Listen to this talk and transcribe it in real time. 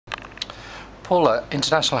Paula,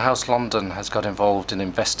 International House London has got involved in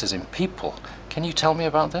Investors in People. Can you tell me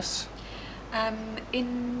about this?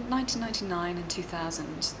 In 1999 and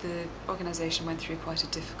 2000, the organisation went through quite a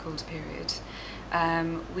difficult period.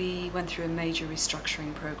 We went through a major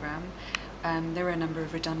restructuring programme. There were a number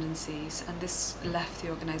of redundancies, and this left the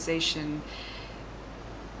organisation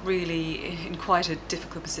really in quite a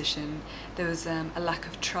difficult position. There was a lack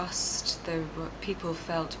of trust. People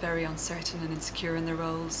felt very uncertain and insecure in their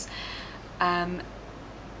roles. And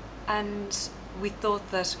we thought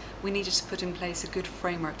that we needed to put in place a good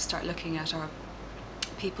framework to start looking at our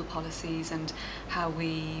people policies and how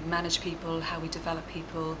we manage people, how we develop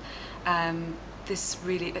people. There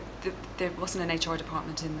wasn't an HR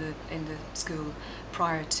department in the school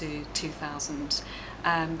prior to 2000.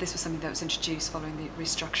 This was something that was introduced following the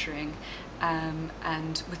restructuring,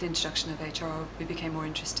 and with the introduction of HR, we became more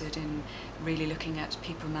interested in really looking at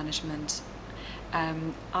people management.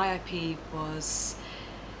 IIP was.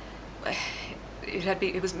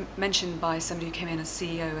 It was mentioned by somebody who came in as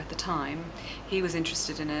CEO at the time. He was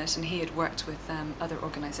interested in it, and he had worked with other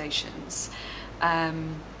organisations.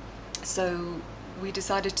 So we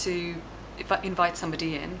decided to invite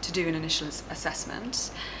somebody in to do an initial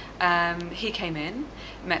assessment. He came in,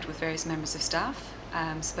 met with various members of staff,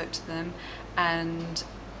 spoke to them, and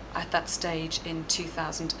at that stage in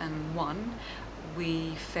 2001,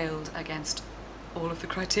 we failed against all of the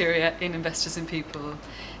criteria in Investors in People,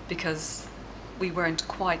 because we weren't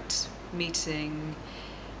quite meeting.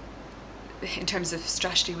 In terms of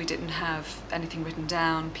strategy, we didn't have anything written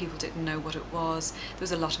down. People didn't know what it was. There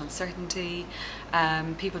was a lot of uncertainty.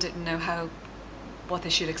 People didn't know what they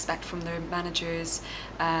should expect from their managers.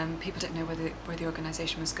 People didn't know where the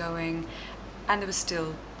organisation was going, and there was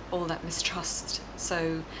still all that mistrust.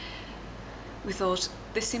 So we thought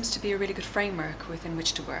this seems to be a really good framework within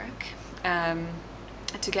which to work,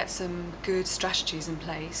 to get some good strategies in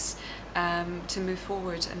place to move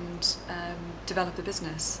forward and develop the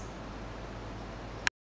business.